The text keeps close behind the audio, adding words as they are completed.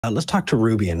Let's talk to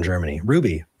Ruby in Germany.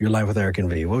 Ruby, you're live with Eric and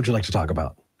V. What would you like to talk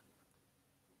about?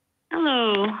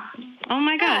 Hello. Oh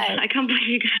my God, I can't believe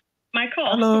you got my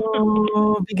call.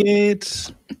 Hello, V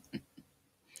Gates.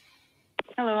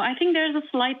 Hello. I think there's a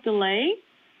slight delay.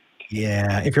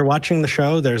 Yeah, if you're watching the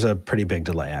show, there's a pretty big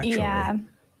delay, actually. Yeah.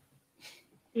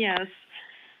 Yes.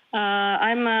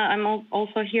 I'm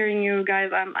also hearing you guys.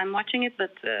 I'm watching it,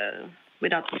 but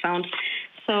without the sound.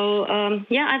 So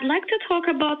yeah, I'd like to talk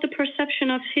about the perception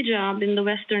of hijab in the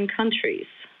Western countries.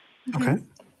 Okay.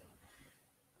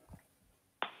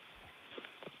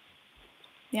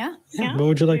 Yeah. What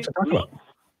would you like to talk about?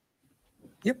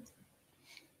 Yep.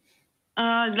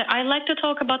 I'd like to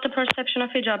talk about the perception of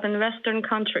hijab in Western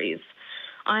countries.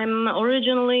 I'm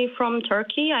originally from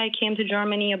Turkey. I came to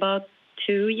Germany about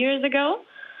 2 years ago.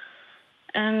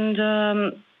 And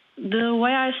the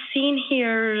way I've seen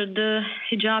here, the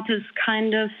hijab is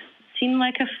kind of seen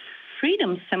like a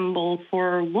freedom symbol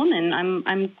for women.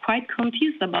 I'm quite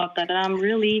confused about that. And I'm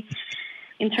really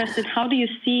interested, how do you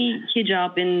see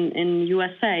hijab in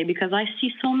USA? Because I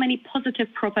see so many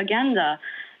positive propaganda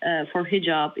for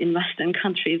hijab in Western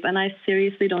countries, and I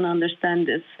seriously don't understand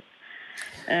this.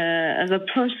 As a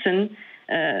person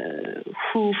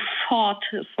who fought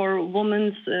for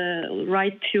women's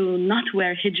right to not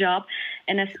wear hijab,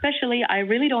 and especially I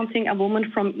really don't think a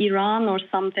woman from Iran or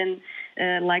something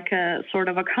like a sort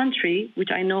of a country, which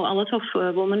I know a lot of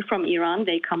women from Iran,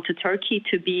 they come to Turkey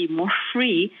to be more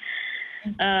free.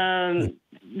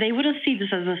 They wouldn't see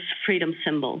this as a freedom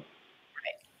symbol.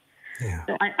 Yeah.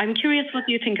 So I'm curious what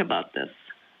you think about this.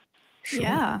 Sure.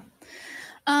 Yeah.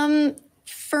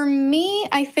 For me,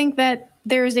 I think that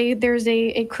there's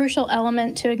a crucial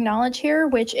element to acknowledge here,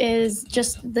 which is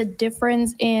just the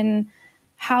difference in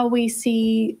how we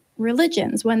see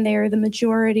religions when they're the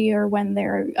majority or when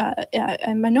they're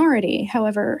a minority,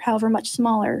 however much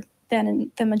smaller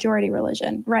than the majority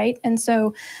religion, right? And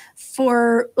so,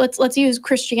 let's use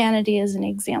Christianity as an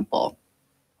example.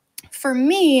 For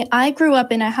me, I grew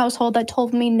up in a household that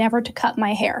told me never to cut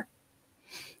my hair.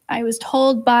 I was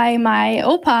told by my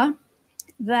opa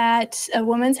that a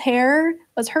woman's hair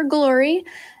was her glory,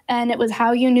 and it was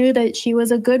how you knew that she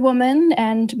was a good woman,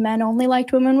 and men only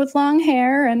liked women with long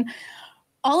hair, and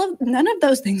none of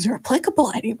those things are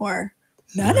applicable anymore.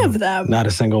 None of them. Not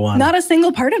a single one. Not a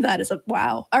single part of that is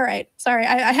wow. All right. Sorry.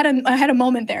 I had a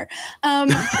moment there.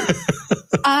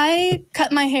 I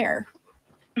cut my hair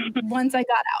once I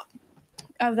got out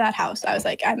of that house. I was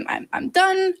like, I'm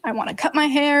done. I want to cut my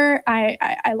hair.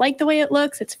 I like the way it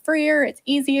looks. It's freer. It's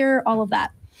easier. All of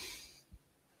that.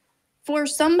 For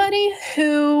somebody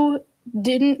who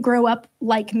didn't grow up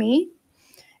like me,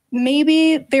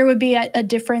 maybe there would be a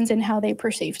difference in how they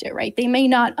perceived it, right? They may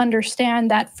not understand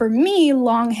that for me,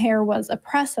 long hair was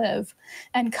oppressive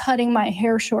and cutting my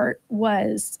hair short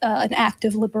was an act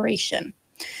of liberation.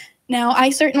 Now, I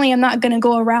certainly am not going to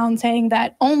go around saying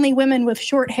that only women with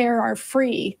short hair are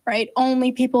free, right?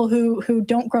 Only people who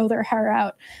don't grow their hair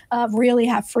out really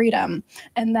have freedom,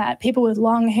 and that people with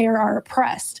long hair are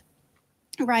oppressed.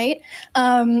 Right.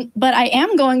 But I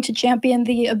am going to champion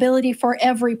the ability for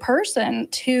every person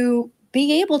to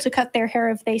be able to cut their hair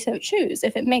if they so choose,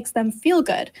 if it makes them feel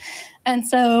good. And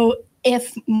so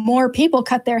if more people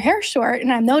cut their hair short,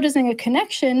 and I'm noticing a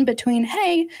connection between,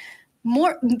 hey,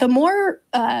 the more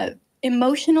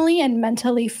emotionally and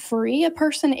mentally free a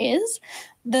person is,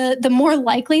 the more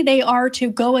likely they are to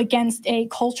go against a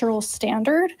cultural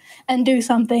standard and do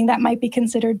something that might be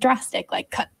considered drastic,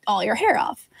 like cut all your hair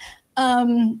off.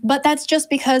 But that's just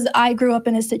because I grew up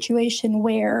in a situation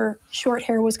where short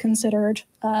hair was considered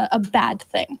a bad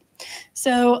thing.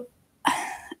 So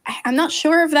I'm not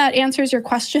sure if that answers your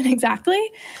question exactly,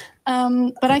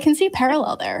 but I can see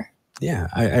parallel there. Yeah,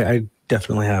 I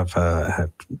definitely have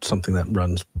something that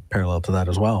runs parallel to that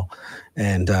as well.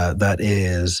 And that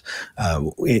is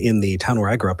in the town where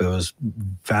I grew up, it was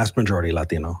vast majority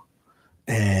Latino.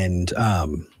 And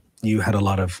you had a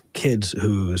lot of kids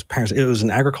whose parents, it was an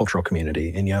agricultural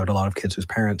community, and you had a lot of kids whose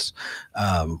parents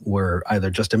were either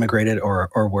just immigrated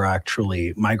or were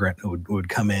actually migrant who would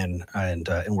come in and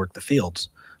work the fields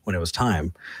when it was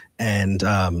time. And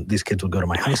these kids would go to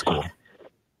my high school.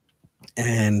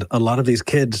 And a lot of these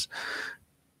kids,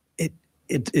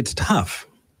 it's tough.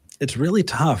 It's really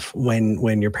tough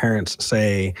when your parents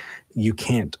say you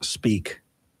can't speak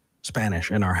Spanish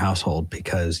in our household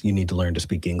because you need to learn to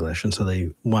speak English. And so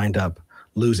they wind up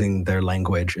losing their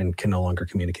language and can no longer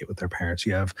communicate with their parents.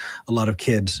 You have a lot of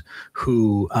kids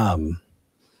who,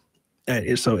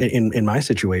 so in my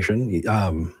situation,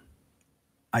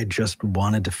 I just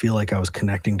wanted to feel like I was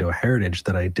connecting to a heritage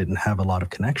that I didn't have a lot of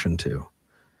connection to.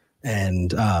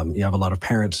 And you have a lot of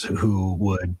parents who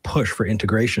would push for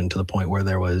integration to the point where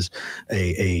there was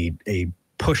a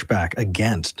pushback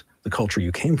against the culture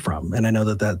you came from. And I know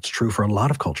that that's true for a lot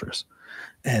of cultures.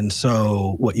 And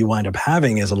so what you wind up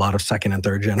having is a lot of second and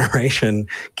third generation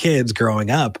kids growing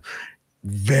up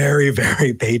very,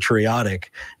 very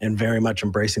patriotic and very much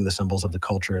embracing the symbols of the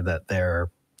culture that their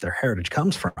heritage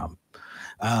comes from.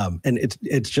 And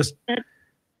it's just,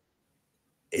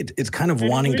 it's kind of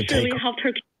wanting to take.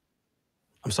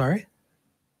 I'm sorry?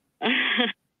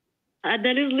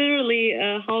 That is literally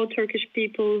how Turkish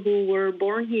people who were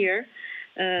born here,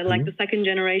 like the second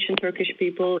generation Turkish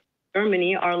people in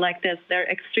Germany, are like this. They're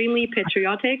extremely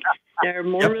patriotic. They're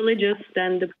more religious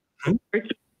than the Turkey.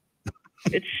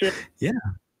 It's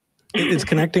it's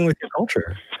connecting with your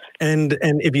culture. And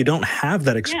if you don't have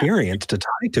that experience to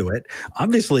tie to it,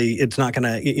 obviously it's not going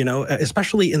to, you know,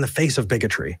 especially in the face of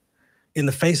bigotry. In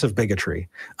the face of bigotry,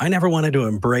 I never wanted to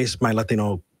embrace my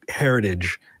Latino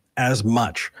heritage as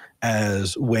much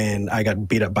as when I got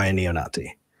beat up by a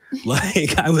neo-Nazi.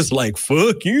 Like, I was like,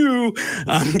 fuck you,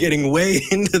 I'm getting way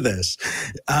into this.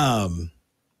 And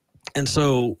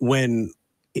so when,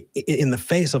 in the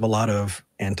face of a lot of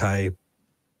anti-Muslim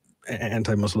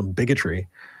bigotry,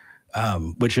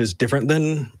 which is different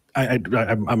than,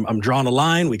 I'm drawing a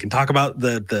line, we can talk about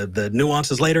the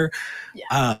nuances later.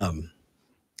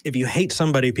 If you hate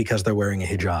somebody because they're wearing a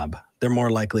hijab, they're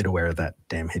more likely to wear that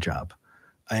damn hijab.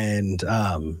 And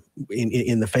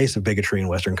in the face of bigotry in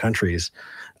Western countries,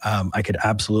 I could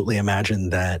absolutely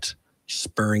imagine that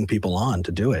spurring people on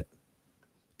to do it.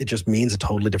 It just means a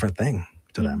totally different thing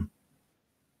to them.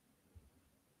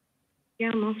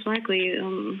 Yeah, most likely.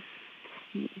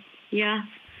 Yeah,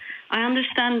 I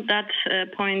understand that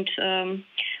point.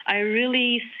 I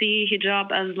really see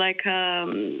hijab as like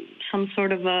some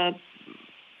sort of a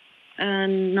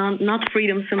not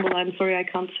freedom symbol. I'm sorry, I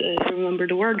can't remember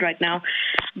the word right now.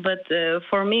 But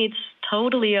for me, it's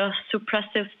totally a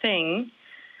suppressive thing.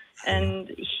 And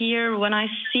here, when I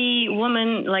see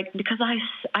women, like, because I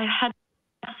had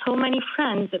so many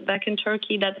friends back in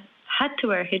Turkey that had to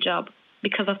wear hijab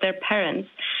because of their parents.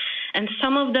 And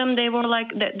some of them, they were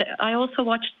like, I also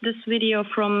watched this video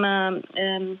from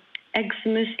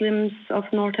ex-Muslims of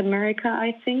North America,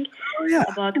 I think,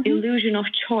 about illusion of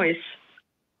choice.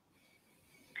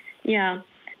 Yeah,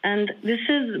 and this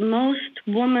is most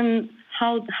women,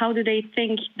 how do they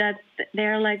think that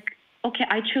they're like, okay,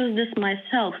 I choose this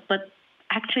myself, but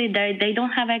actually they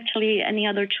don't have actually any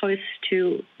other choice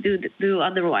to do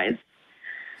otherwise.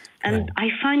 And I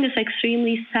find this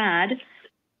extremely sad,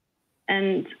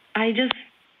 and I just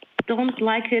don't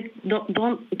like it,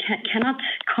 cannot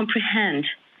comprehend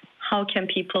how can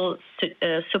people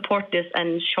support this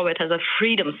and show it as a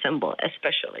freedom symbol,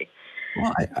 especially.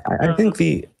 Well,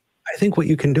 I think what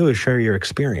you can do is share your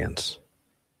experience.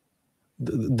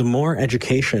 The more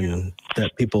education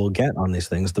that people get on these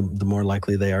things, the more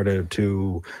likely they are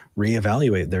to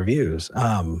reevaluate their views.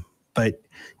 But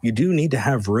you do need to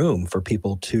have room for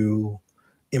people to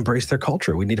embrace their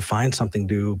culture. We need to find something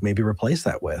to maybe replace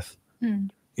that with. You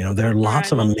know, there are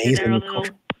lots of amazing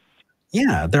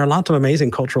there are lots of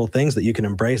amazing cultural things that you can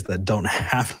embrace that don't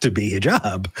have to be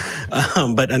hijab.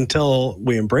 But until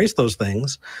we embrace those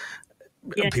things,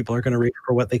 people are going to reach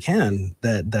for what they can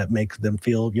that make them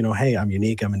feel, you know, hey, I'm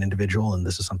unique, I'm an individual, and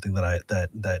this is something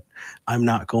that I'm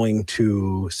not going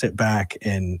to sit back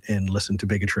and listen to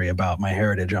bigotry about my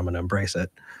heritage. I'm going to embrace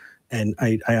it. And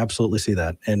I absolutely see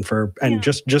that. And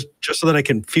just so that I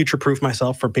can future-proof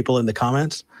myself for people in the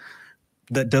comments,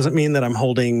 that doesn't mean that I'm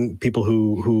holding people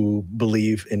who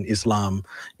believe in Islam,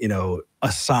 you know,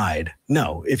 aside.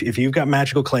 No, if you've got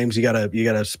magical claims, you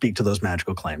gotta speak to those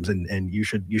magical claims, and you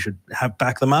should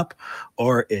back them up,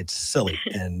 or it's silly.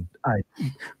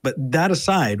 But that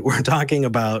aside, we're talking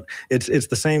about it's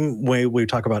the same way we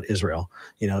talk about Israel.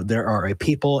 You know, there are a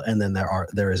people, and then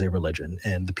there is a religion,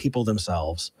 and the people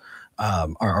themselves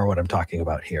are what I'm talking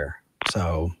about here.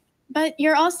 So. But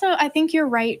you're also, I think you're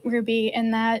right, Ruby,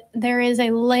 in that there is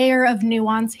a layer of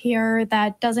nuance here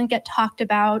that doesn't get talked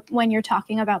about when you're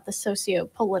talking about the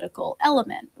socio-political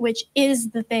element, which is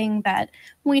the thing that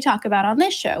we talk about on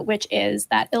this show, which is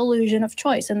that illusion of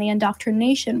choice and the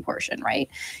indoctrination portion, right?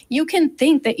 You can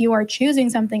think that you are choosing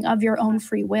something of your own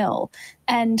free will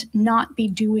and not be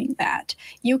doing that.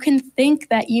 You can think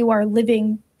that you are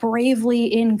living bravely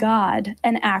in God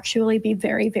and actually be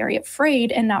very, very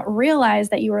afraid and not realize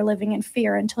that you are living in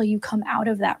fear until you come out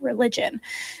of that religion.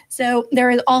 So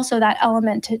there is also that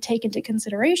element to take into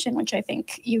consideration, which I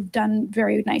think you've done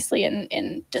very nicely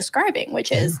in describing,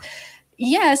 which is,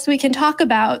 yes, we can talk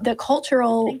about the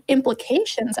cultural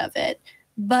implications of it,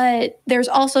 But there's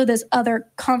also this other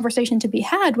conversation to be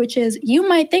had, which is you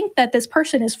might think that this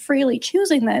person is freely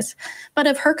choosing this, but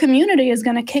if her community is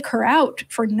going to kick her out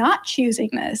for not choosing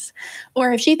this,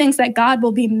 or if she thinks that God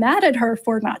will be mad at her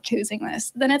for not choosing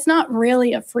this, then it's not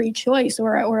really a free choice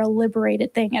or a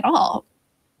liberated thing at all.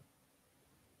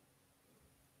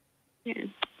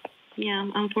 Yeah,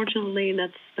 unfortunately,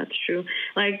 that's true.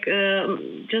 Like,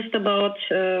 just about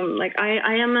like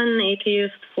I am an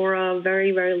atheist for a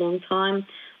very, very long time.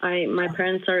 My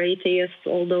parents are atheists,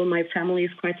 although my family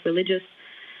is quite religious.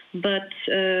 But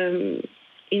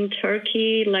in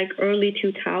Turkey, like early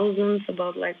 2000s,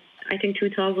 about like I think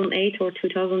 2008 or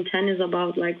 2010 is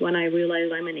about like when I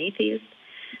realized I'm an atheist.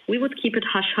 We would keep it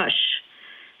hush hush,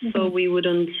 so we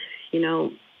wouldn't,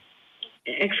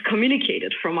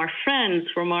 excommunicated from our friends,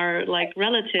 from our like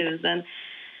relatives, and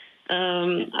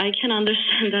I can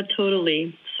understand that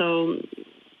totally. So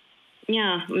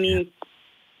yeah, I mean,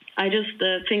 I just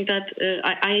think that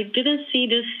I didn't see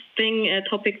this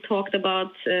topic talked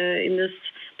about in this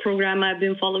program. I've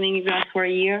been following you guys for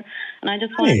a year, and I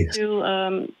just wanted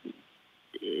to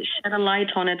shed a light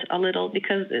on it a little,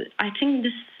 because I think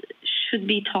this should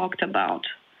be talked about.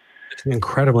 It's an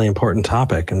incredibly important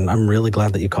topic, and I'm really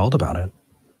glad that you called about it.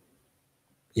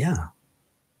 Yeah.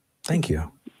 Thank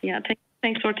you. Yeah,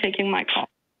 thanks for taking my call.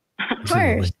 Of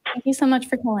course. Thank you so much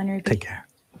for calling, Ruby. Take care.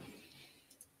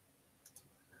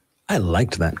 I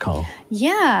liked that call.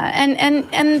 Yeah,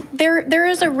 and there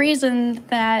is a reason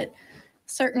that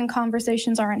certain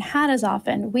conversations aren't had as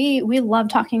often. We love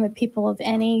talking with people of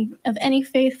any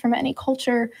faith from any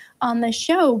culture on this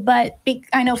show, but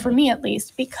I know for me at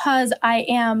least, because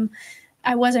I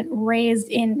wasn't raised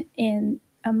in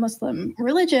a Muslim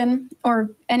religion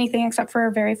or anything except for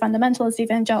a very fundamentalist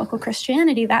evangelical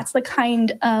Christianity. That's the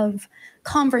kind of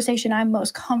conversation I'm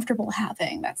most comfortable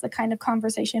having. That's the kind of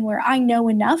conversation where I know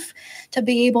enough to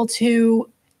be able to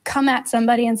come at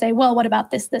somebody and say, well, what about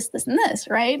this, this, this, and this,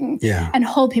 right? And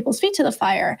hold people's feet to the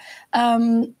fire.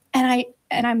 And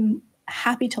I'm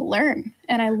happy to learn,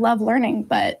 and I love learning,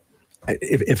 but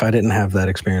if I didn't have that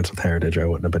experience with Heritage, I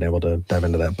wouldn't have been able to dive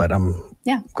into that. But I'm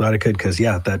glad I could, because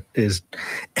that is,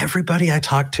 everybody I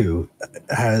talk to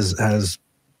has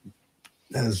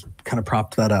kind of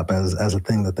propped that up as a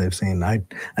thing that they've seen. I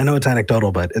know it's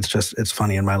anecdotal, but it's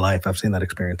funny. In my life, I've seen that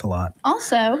experience a lot.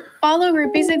 Also, follow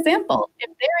Ruby's example. If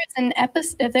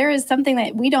there is something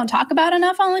that we don't talk about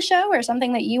enough on the show, or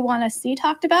something that you want to see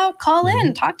talked about, call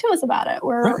in, talk to us about it.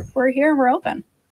 We're here, we're open.